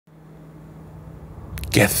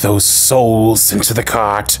Get those souls into the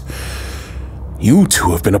cart. You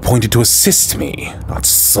two have been appointed to assist me, not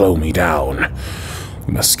slow me down.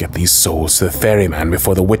 We must get these souls to the ferryman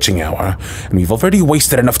before the witching hour, and we've already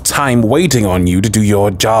wasted enough time waiting on you to do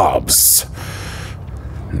your jobs.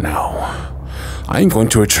 Now, I'm going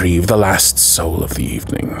to retrieve the last soul of the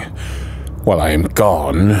evening. While I am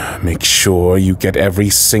gone, make sure you get every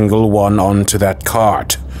single one onto that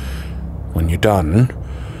cart. When you're done,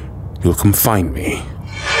 you'll come find me.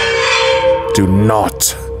 Do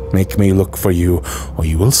not make me look for you, or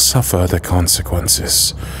you will suffer the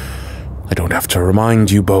consequences. I don't have to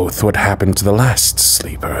remind you both what happened to the last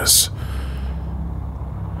sleepers.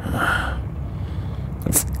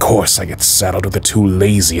 Of course I get saddled with the two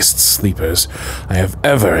laziest sleepers I have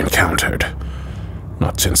ever encountered.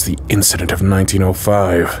 Not since the incident of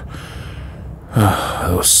 1905.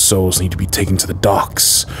 Those souls need to be taken to the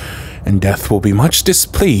docks, and Death will be much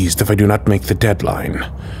displeased if I do not make the deadline.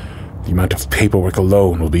 The amount of paperwork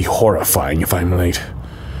alone will be horrifying if I'm late.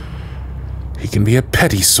 He can be a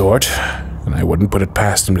petty sort, and I wouldn't put it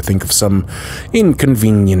past him to think of some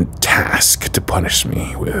inconvenient task to punish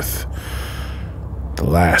me with. The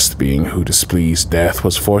last being who displeased Death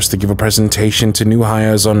was forced to give a presentation to new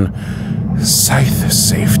hires on scythe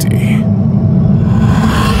safety.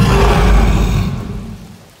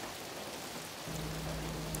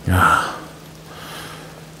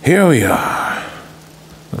 Here we are.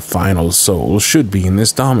 The final soul should be in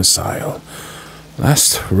this domicile.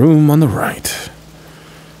 Last room on the right.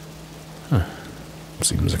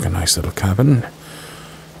 Seems like a nice little cabin.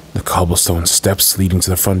 The cobblestone steps leading to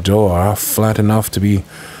the front door are flat enough to be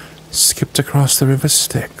skipped across the river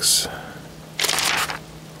Styx.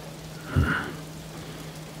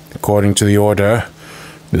 According to the order,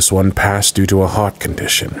 this one passed due to a heart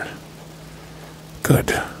condition.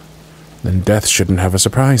 Good. Then Death shouldn't have a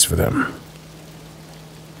surprise for them.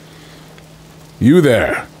 You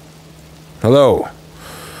there. Hello.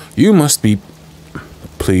 You must be...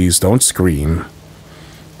 Please don't scream.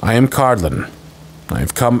 I am Cardlin.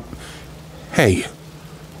 I've come... Hey,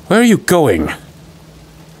 where are you going?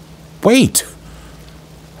 Wait!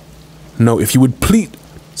 No, if you would please...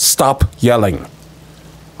 Stop yelling.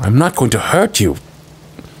 I'm not going to hurt you.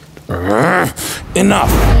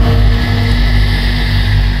 Enough!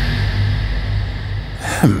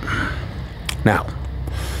 Now,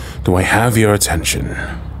 do I have your attention?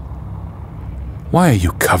 Why are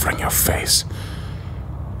you covering your face?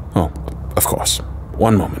 Oh, of course.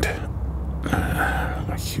 One moment.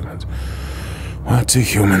 Humans. What do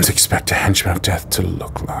humans expect a henchman of Death to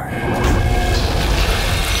look like?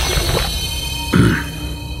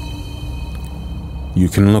 You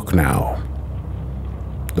can look now.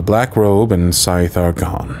 The black robe and scythe are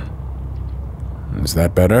gone. Is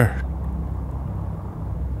that better?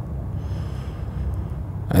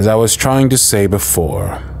 As I was trying to say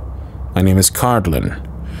before, my name is Cardlin,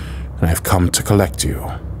 and I've come to collect you.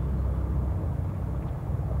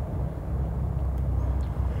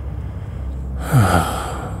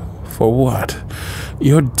 For what?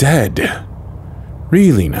 You're dead.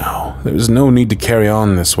 Really now, there's no need to carry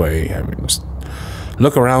on this way. I mean, just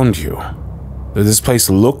look around you. Does this place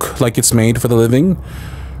look like it's made for the living?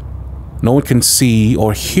 No one can see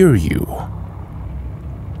or hear you.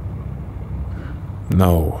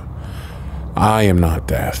 No, I am not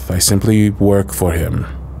Death. I simply work for him.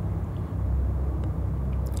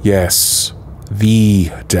 Yes, the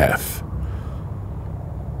Death.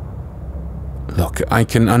 Look, I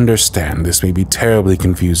can understand this may be terribly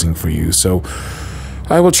confusing for you, so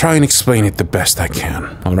I will try and explain it the best I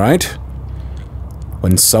can, alright?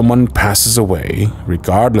 When someone passes away,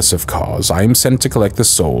 regardless of cause, I am sent to collect the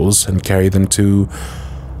souls and carry them to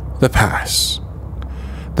the pass.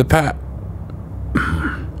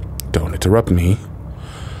 Don't interrupt me.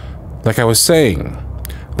 Like I was saying,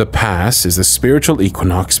 the pass is the spiritual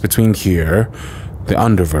equinox between here, the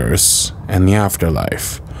underverse, and the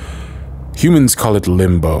afterlife. Humans call it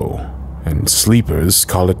limbo, and sleepers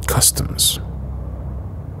call it customs.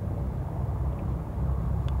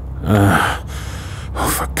 Oh,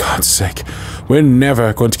 for God's sake, we're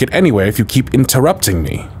never going to get anywhere if you keep interrupting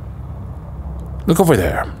me. Look over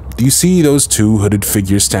there. Do you see those two hooded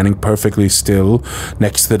figures standing perfectly still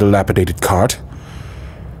next to the dilapidated cart?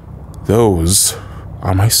 Those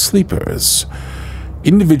are my sleepers.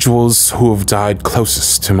 Individuals who have died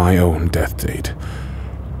closest to my own death date.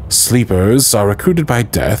 Sleepers are recruited by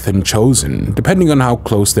Death and chosen depending on how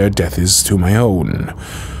close their death is to my own.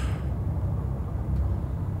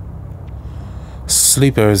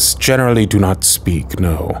 Sleepers generally do not speak,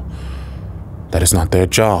 no. That is not their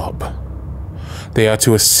job. They are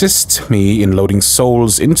to assist me in loading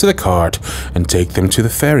souls into the cart and take them to the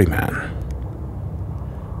ferryman.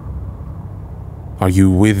 Are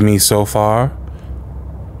you with me so far?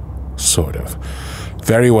 Sort of.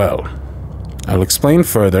 Very well. I'll explain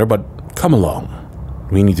further, but come along.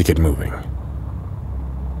 We need to get moving.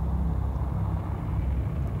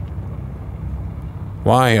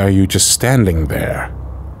 Why are you just standing there?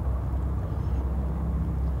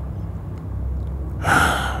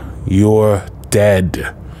 You're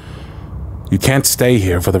dead. You can't stay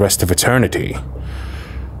here for the rest of eternity.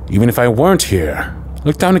 Even if I weren't here,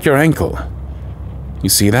 look down at your ankle. You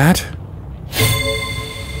see that?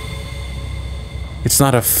 It's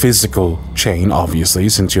not a physical chain, obviously,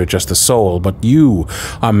 since you're just a soul, but you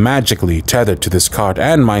are magically tethered to this cart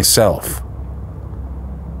and myself.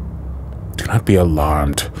 Do not be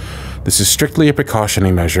alarmed. This is strictly a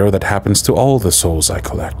precautionary measure that happens to all the souls I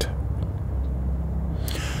collect.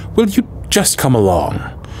 Will you just come along?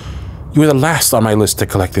 You are the last on my list to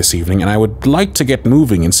collect this evening, and I would like to get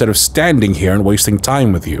moving instead of standing here and wasting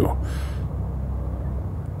time with you.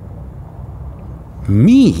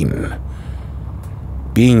 Mean?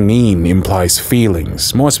 Being mean implies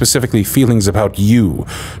feelings, more specifically feelings about you,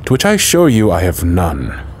 to which I assure you I have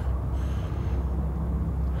none.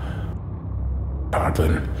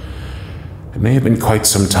 Cardlin, it may have been quite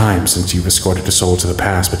some time since you've escorted a soul to the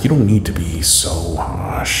past, but you don't need to be so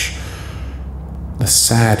harsh. The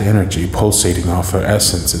sad energy pulsating off her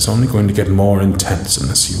essence is only going to get more intense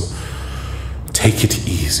unless you take it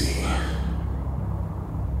easy.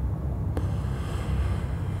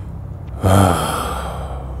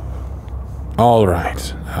 All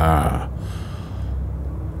right.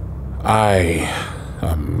 I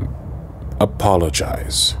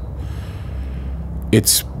apologize.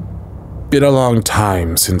 It's been a long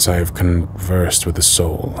time since I've conversed with a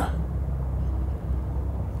soul.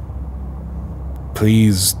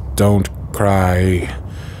 Please don't cry.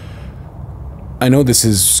 I know this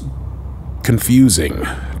is confusing,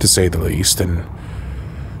 to say the least, and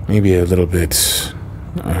maybe a little bit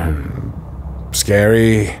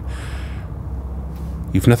scary.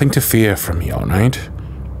 You've nothing to fear from me, all right?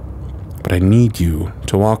 But I need you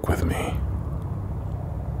to walk with me.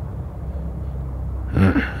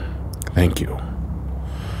 Thank you.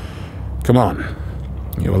 Come on.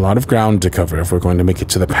 You have a lot of ground to cover if we're going to make it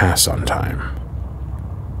to the pass on time.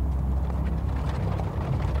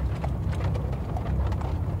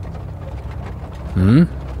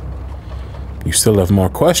 You still have more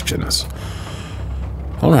questions?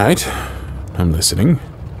 All right. I'm listening.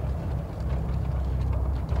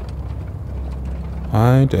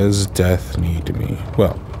 Why does death need me?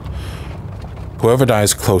 Well, whoever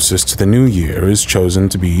dies closest to the new year is chosen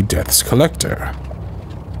to be Death's collector.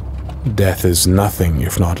 Death is nothing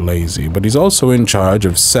if not lazy, but he's also in charge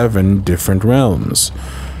of 7 different realms,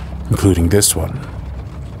 including this one.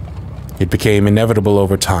 It became inevitable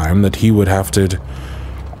over time that he would have to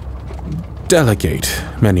delegate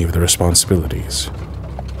many of the responsibilities.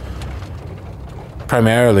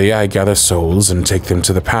 Primarily, I gather souls and take them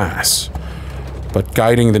to the pass, but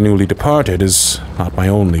guiding the newly departed is not my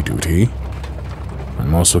only duty.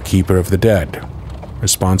 I'm also keeper of the dead,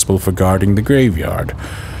 responsible for guarding the graveyard,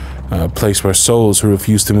 a place where souls who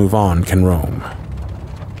refuse to move on can roam.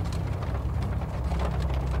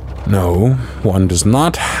 No, one does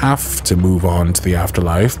not have to move on to the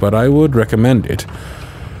afterlife, but I would recommend it.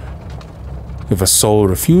 If a soul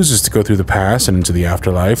refuses to go through the past and into the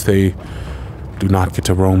afterlife, they do not get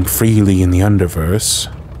to roam freely in the underverse.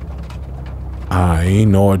 I,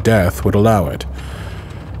 nor death, would allow it.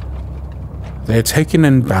 They are taken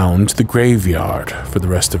and bound to the graveyard for the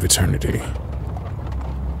rest of eternity.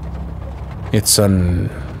 It's an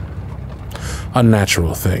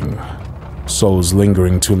unnatural thing. Souls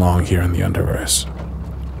lingering too long here in the underverse.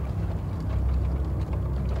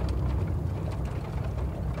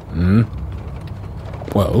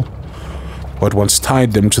 Well, what once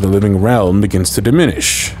tied them to the living realm begins to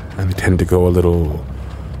diminish, and they tend to go a little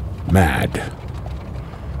mad.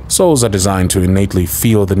 Souls are designed to innately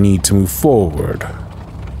feel the need to move forward,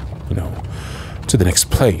 to the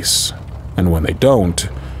next place, and when they don't,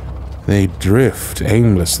 they drift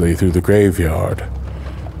aimlessly through the graveyard,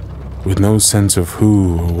 with no sense of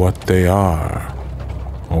who or what they are,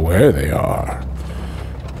 or where they are.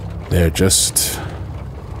 They're just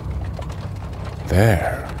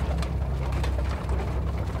there.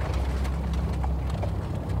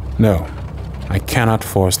 No, I cannot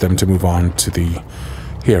force them to move on to the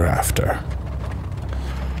hereafter.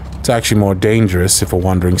 It's actually more dangerous if a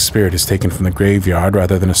wandering spirit is taken from the graveyard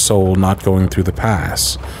rather than a soul not going through the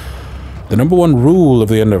pass. The #1 rule of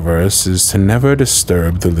the Underverse is to never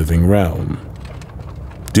disturb the living realm.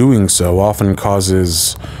 Doing so often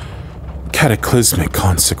causes cataclysmic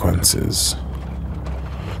consequences.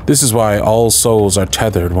 This is why all souls are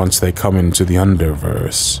tethered once they come into the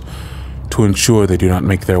Underverse, to ensure they do not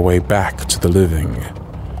make their way back to the living.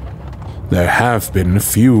 There have been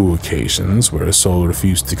few occasions where a soul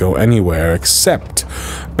refused to go anywhere except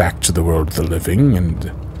back to the world of the living,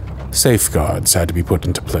 and safeguards had to be put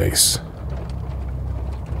into place.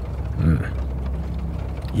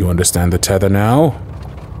 You understand the tether now?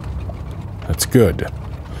 That's good.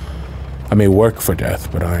 I may work for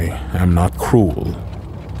death, but I am not cruel.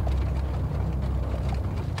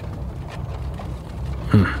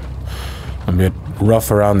 A bit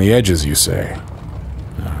rough around the edges, you say?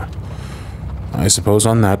 I suppose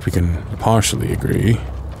on that we can partially agree.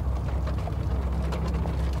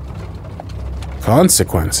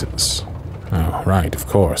 Consequences? Oh, right, of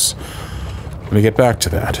course. Let me get back to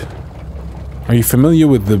that. Are you familiar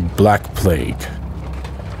with the Black Plague?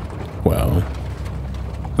 Well,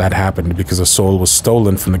 that happened because a soul was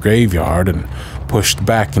stolen from the graveyard and pushed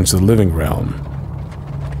back into the living realm.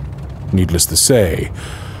 Needless to say,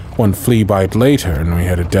 one flea bite later and we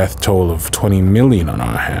had a death toll of 20 million on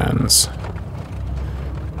our hands.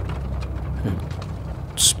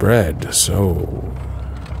 It spread so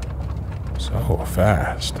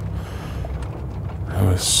fast. There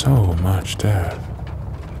was so much death.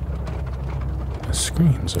 The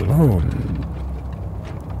screams alone.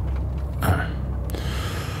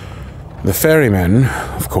 The ferrymen,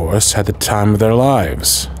 of course, had the time of their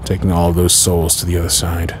lives, taking all those souls to the other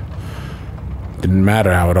side. Didn't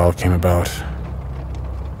matter how it all came about.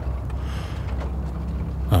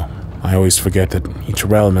 Oh, I always forget that each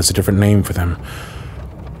realm has a different name for them.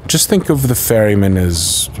 Just think of the ferrymen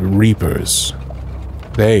as reapers.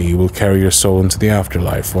 They will carry your soul into the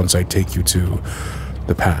afterlife once I take you to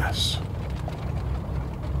the pass.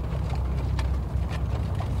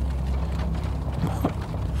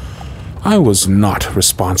 I was not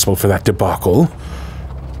responsible for that debacle.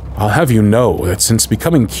 I'll have you know that since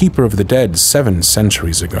becoming Keeper of the Dead 7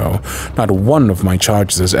 centuries ago, not one of my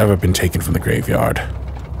charges has ever been taken from the graveyard.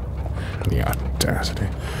 The audacity.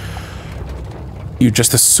 You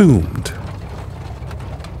just assumed.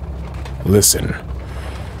 Listen,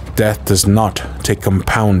 death does not take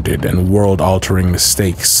compounded and world-altering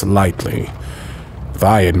mistakes lightly. If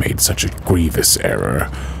I had made such a grievous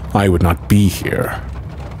error, I would not be here.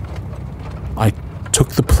 I took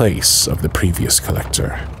the place of the previous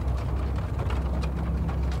collector.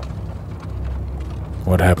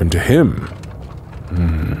 What happened to him?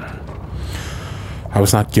 I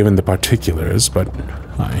was not given the particulars, but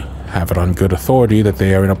I have it on good authority that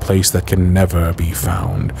they are in a place that can never be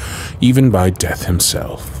found, even by death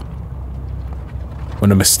himself.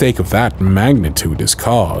 When a mistake of that magnitude is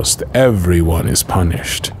caused, everyone is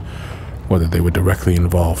punished, whether they were directly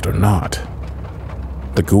involved or not.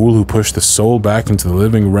 The ghoul who pushed the soul back into the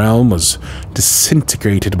living realm was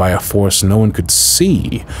disintegrated by a force no one could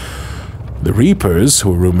see. The Reapers, who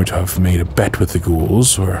were rumored to have made a bet with the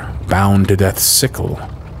ghouls, were bound to death's sickle.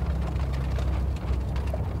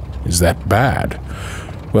 Is that bad?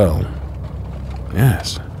 Well,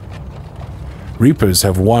 yes. Reapers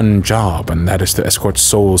have one job, and that is to escort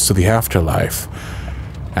souls to the afterlife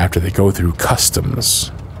after they go through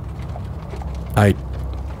customs.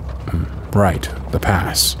 Right, the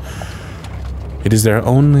pass. It is their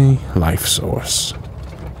only life source.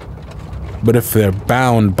 But if they're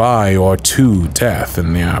bound by or to death,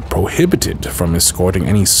 then they are prohibited from escorting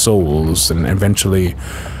any souls and eventually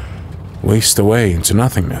waste away into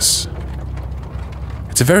nothingness.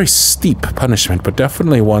 It's a very steep punishment, but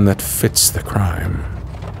definitely one that fits the crime.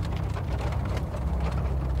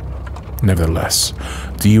 Nevertheless,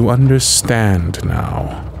 do you understand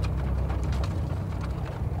now?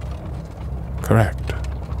 Correct.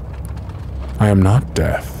 I am not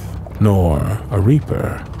death, nor a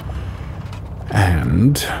reaper.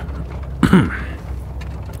 And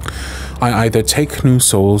I either take new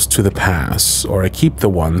souls to the pass, or I keep the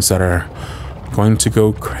ones that are going to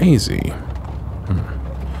go crazy.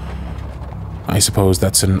 I suppose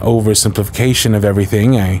that's an oversimplification of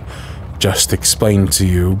everything I just explained to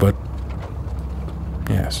you, but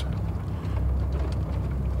yes.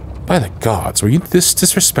 By the gods, were you this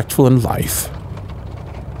disrespectful in life?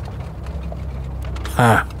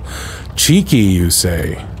 Ha! Cheeky, you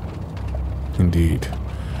say? Indeed.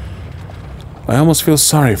 I almost feel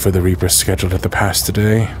sorry for the Reapers scheduled at the pass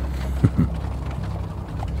today.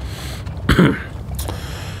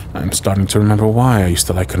 I'm starting to remember why I used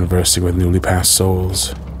to like conversing with newly passed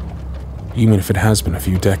souls, even if it has been a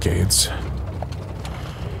few decades.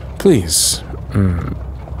 Please,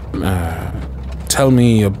 tell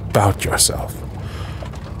me about yourself.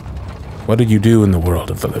 What did you do in the world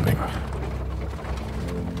of the living?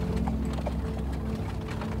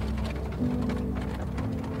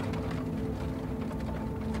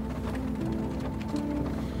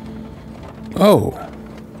 Oh,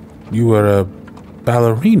 you were a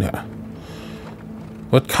ballerina.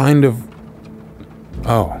 What kind of...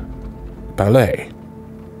 Oh, ballet.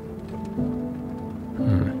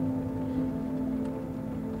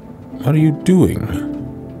 What are you doing?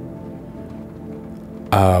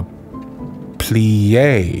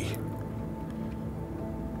 Plie.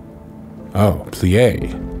 Oh,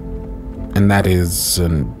 plie. And that is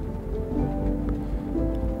an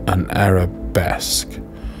arabesque.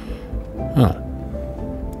 Oh.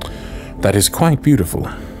 That is quite beautiful.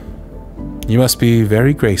 You must be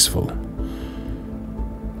very graceful.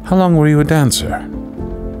 How long were you a dancer?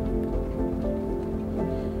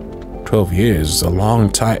 12 years is a long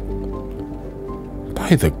time.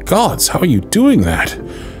 By the gods, how are you doing that?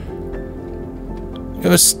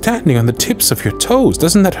 You're standing on the tips of your toes.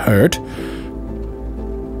 Doesn't that hurt?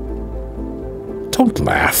 Don't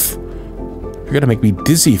laugh. You're gonna make me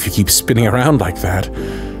dizzy if you keep spinning around like that.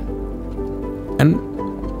 And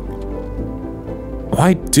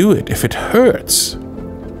why do it if it hurts?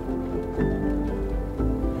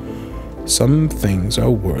 Some things are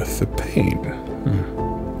worth the pain.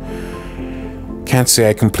 Can't say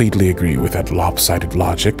I completely agree with that lopsided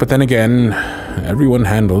logic, but then again, everyone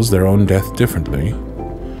handles their own death differently.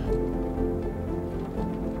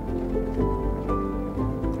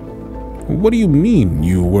 What do you mean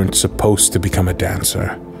you weren't supposed to become a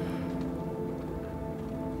dancer?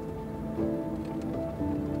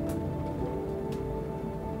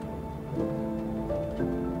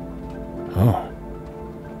 Oh.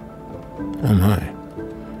 Oh my.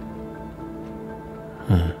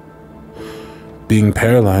 Being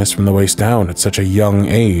paralyzed from the waist down at such a young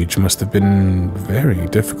age must have been very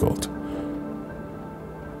difficult.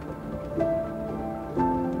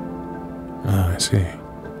 Ah, I see.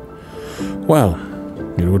 Well,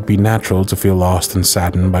 it would be natural to feel lost and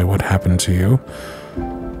saddened by what happened to you.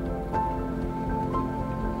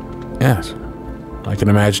 Yes, I can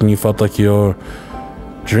imagine you felt like your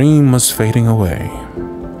dream was fading away.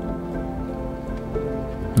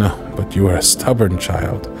 No, but you are a stubborn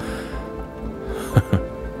child.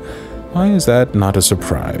 Why is that not a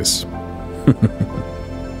surprise?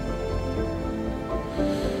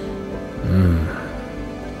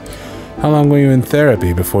 How long were you in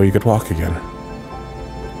therapy before you could walk again?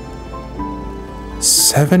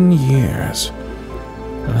 7 years.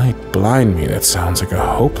 Light blind me, that sounds like a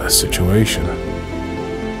hopeless situation.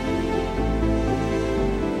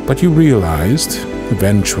 But you realized,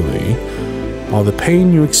 eventually, all the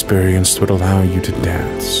pain you experienced would allow you to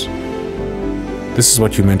dance. This is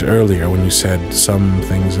what you meant earlier when you said some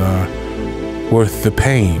things are worth the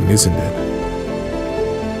pain, isn't it?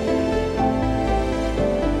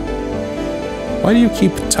 Why do you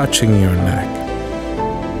keep touching your neck?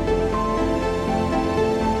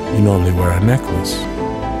 You normally wear a necklace.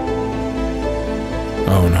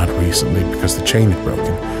 Oh, not recently, because the chain had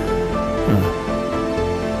broken. Oh.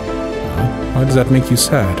 Well, why does that make you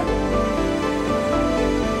sad?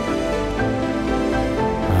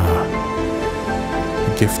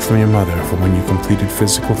 A gift from your mother for when you completed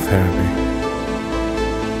physical therapy.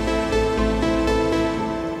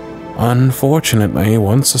 Unfortunately,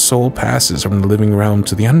 once a soul passes from the living realm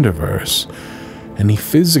to the underverse, any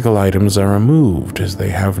physical items are removed as they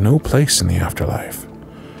have no place in the afterlife.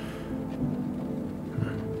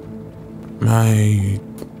 My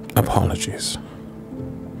apologies.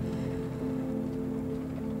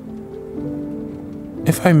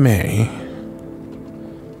 If I may,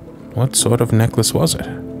 what sort of necklace was it?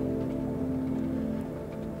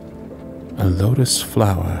 A lotus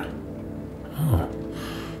flower. Oh.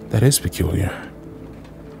 That is peculiar.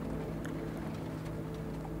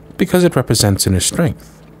 Because it represents inner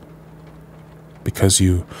strength. Because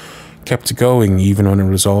you kept going even when it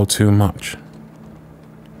was all too much.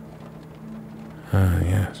 Ah,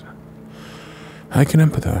 yes. I can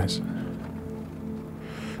empathize.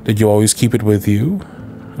 Did you always keep it with you?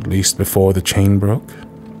 At least before the chain broke?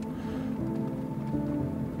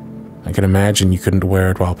 I can imagine you couldn't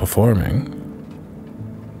wear it while performing.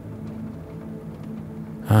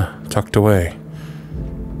 Tucked away.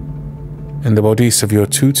 In the bodice of your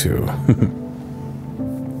tutu.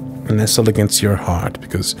 Nestled against your heart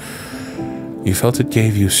because you felt it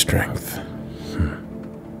gave you strength.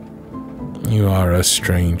 You are a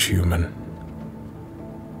strange human.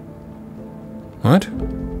 What?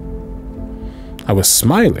 I was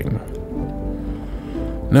smiling.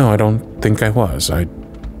 No, I don't think I was.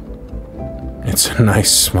 It's a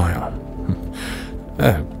nice smile.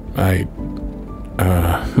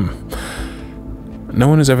 No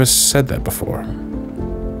one has ever said that before.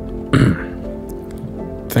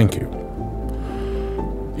 Thank you.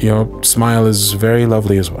 Your smile is very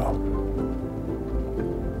lovely as well.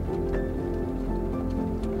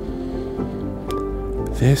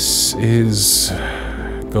 This is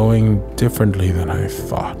going differently than I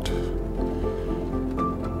thought.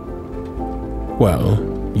 Well,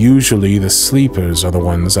 usually the sleepers are the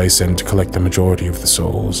ones I send to collect the majority of the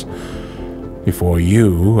souls. Before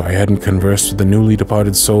you, I hadn't conversed with the newly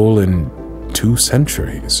departed soul in 2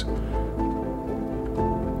 centuries.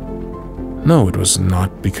 No, it was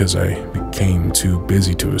not because I became too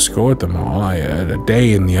busy to escort them all. A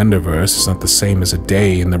day in the Underverse is not the same as a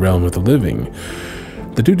day in the realm of the living.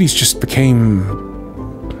 The duties just became...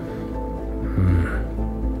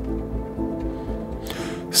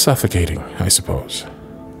 suffocating, I suppose.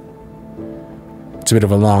 It's a bit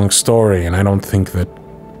of a long story, and I don't think that...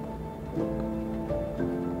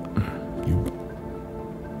 You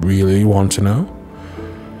really want to know?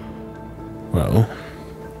 Well...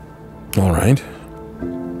 Alright.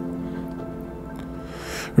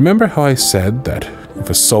 Remember how I said that if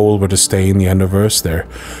a soul were to stay in the Underverse, their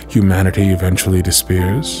humanity eventually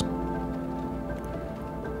disappears?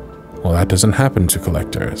 Well, that doesn't happen to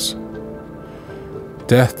collectors.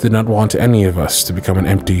 Death did not want any of us to become an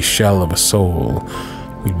empty shell of a soul.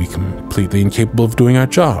 We'd be completely incapable of doing our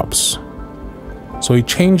jobs. So he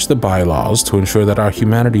changed the bylaws to ensure that our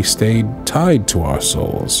humanity stayed tied to our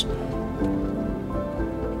souls.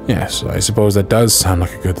 Yes, I suppose that does sound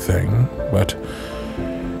like a good thing, but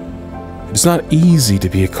it's not easy to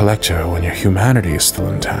be a collector when your humanity is still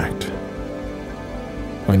intact.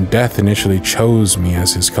 When Death initially chose me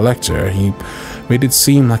as his collector, he made it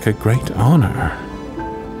seem like a great honor.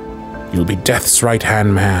 You'll be Death's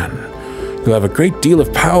right-hand man. You'll have a great deal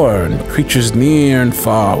of power, and creatures near and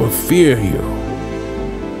far will fear you.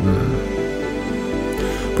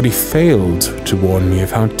 But he failed to warn me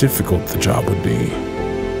of how difficult the job would be.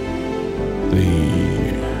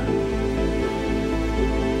 The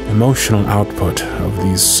emotional output of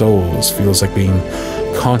these souls feels like being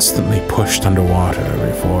constantly pushed underwater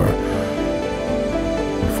before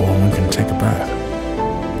one can take a bath.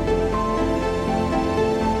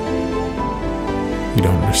 You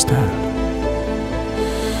don't understand.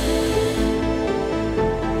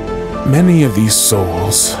 Many of these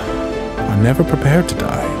souls are never prepared to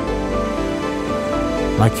die.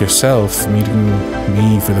 Like yourself, meeting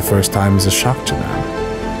me for the first time is a shock to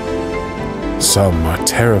them. Some are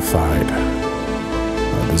terrified,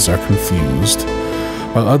 others are confused,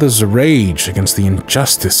 while others rage against the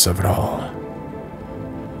injustice of it all.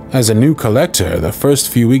 As a new collector, the first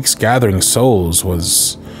few weeks gathering souls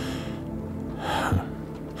was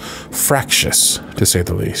fractious, to say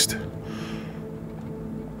the least.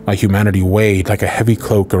 My humanity weighed like a heavy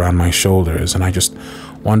cloak around my shoulders, and I just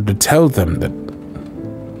wanted to tell them that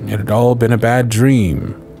it had all been a bad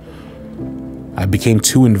dream. I became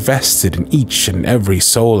too invested in each and every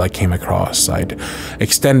soul I came across. I'd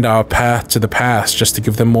extend our path to the past just to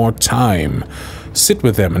give them more time, sit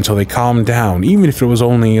with them until they calmed down, even if it was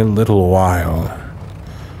only a little while.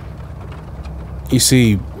 You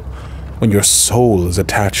see, when your soul is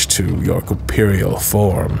attached to your corporeal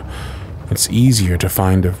form, it's easier to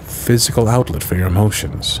find a physical outlet for your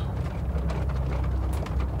emotions.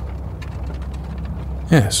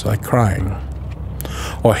 Yes, like crying,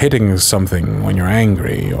 or hitting something when you're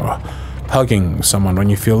angry, or hugging someone when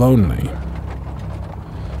you feel lonely.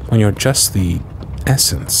 When you're just the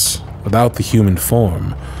essence, without the human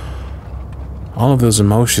form, all of those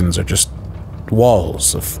emotions are just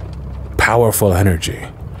walls of powerful energy.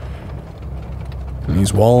 And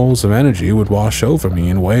these walls of energy would wash over me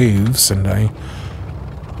in waves, and I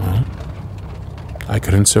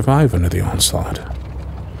couldn't survive under the onslaught.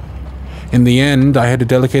 In the end, I had to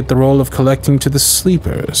delegate the role of collecting to the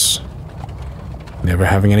sleepers, never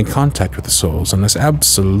having any contact with the souls unless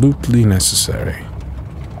absolutely necessary.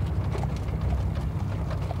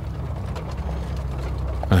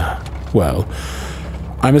 Well,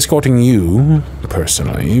 I'm escorting you,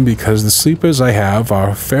 personally, because the sleepers I have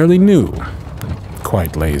are fairly new,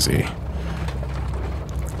 quite lazy.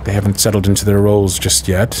 They haven't settled into their roles just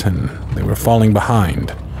yet, and they were falling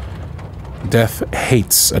behind. Death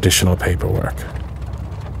hates additional paperwork.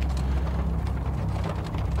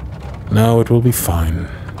 No, it will be fine.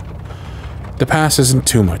 The pass isn't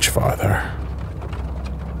too much farther.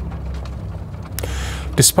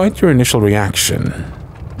 Despite your initial reaction,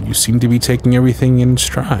 you seem to be taking everything in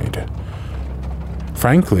stride.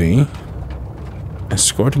 Frankly,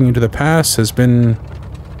 escorting you to the pass has been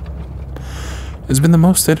the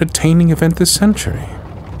most entertaining event this century.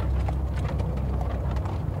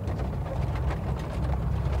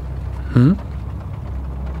 I'm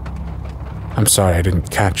sorry, I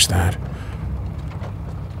didn't catch that.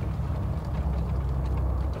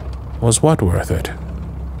 Was what worth it?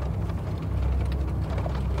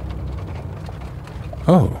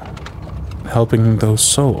 Oh, helping those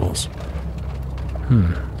souls.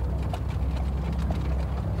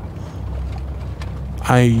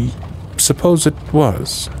 I suppose it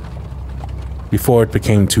was, before it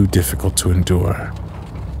became too difficult to endure.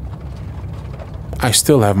 I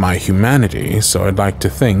still have my humanity, so I'd like to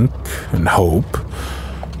think and hope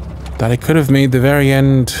that I could have made the very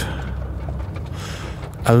end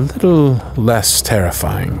a little less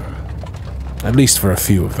terrifying, at least for a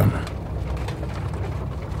few of them.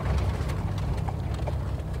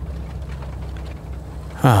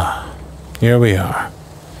 Ah, here we are.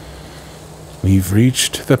 We've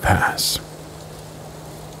reached the pass.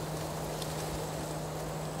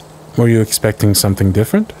 Were you expecting something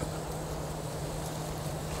different?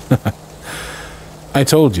 I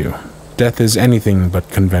told you, death is anything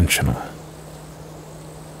but conventional.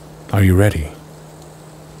 Are you ready?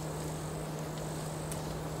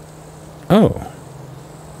 Oh.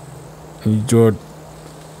 You're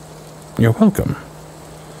welcome.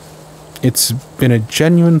 It's been a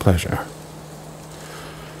genuine pleasure.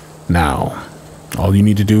 Now, all you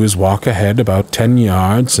need to do is walk ahead about 10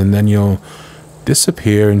 yards, and then you'll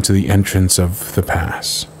disappear into the entrance of the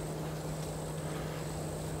pass.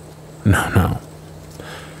 No.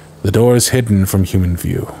 The door is hidden from human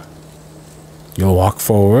view. You'll walk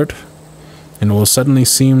forward, and it will suddenly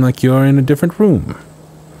seem like you're in a different room.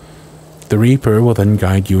 The Reaper will then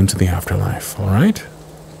guide you into the afterlife, all right?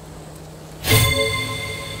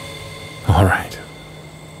 All right.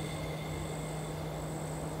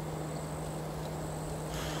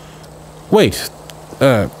 Wait,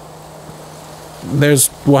 there's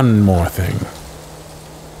one more thing.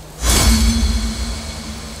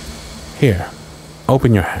 Here,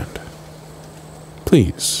 open your hand.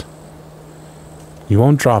 Please. You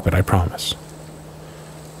won't drop it, I promise.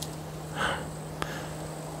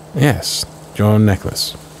 Yes, your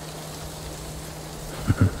necklace.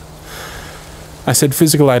 I said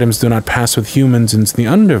physical items do not pass with humans into the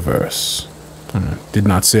underverse. I did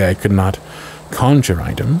not say I could not conjure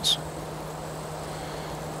items.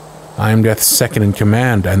 I am Death's second in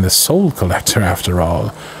command and the soul collector, after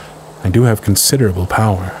all. I do have considerable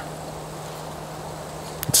power.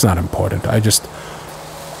 It's not important. I just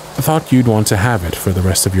thought you'd want to have it for the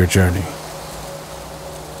rest of your journey.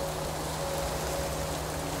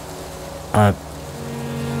 Are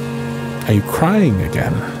you crying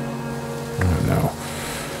again? Oh,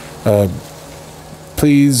 no.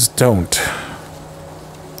 Please don't.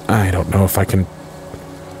 I don't know if I can...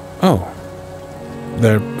 Oh.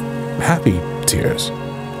 They're happy tears.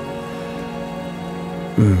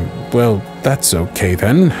 Well, that's okay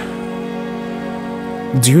then.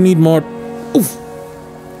 Do you need more... Oof.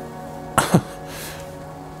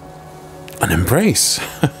 An embrace.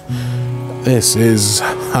 This is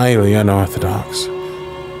highly unorthodox.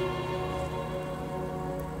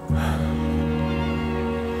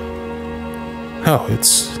 Oh,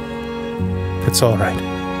 it's all right.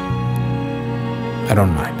 I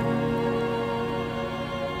don't mind.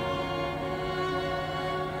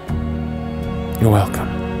 You're welcome.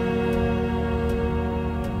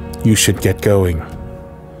 You should get going.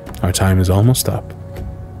 Our time is almost up.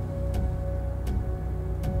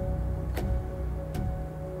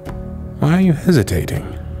 Why are you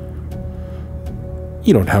hesitating?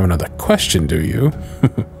 You don't have another question, do you?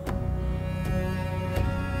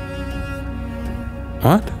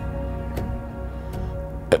 What?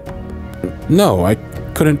 No, I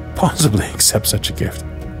couldn't possibly accept such a gift.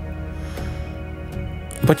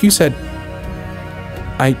 But you said...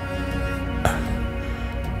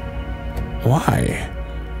 Why?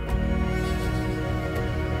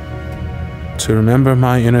 To remember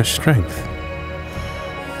my inner strength.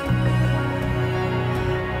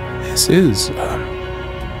 This is...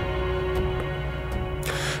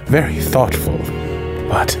 very thoughtful,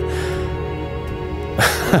 but...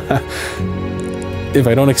 if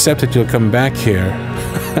I don't accept it, you'll come back here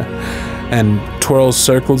and twirl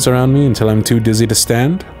circles around me until I'm too dizzy to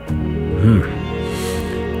stand?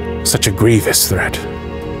 Such a grievous threat.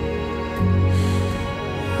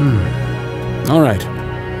 All right.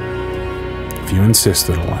 If you insist,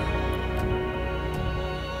 little one.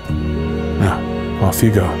 Now, off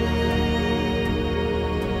you go.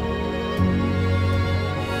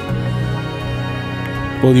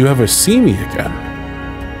 Will you ever see me again?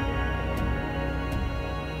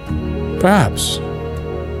 Perhaps.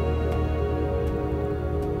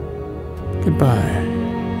 Goodbye,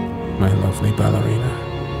 my lovely ballerina.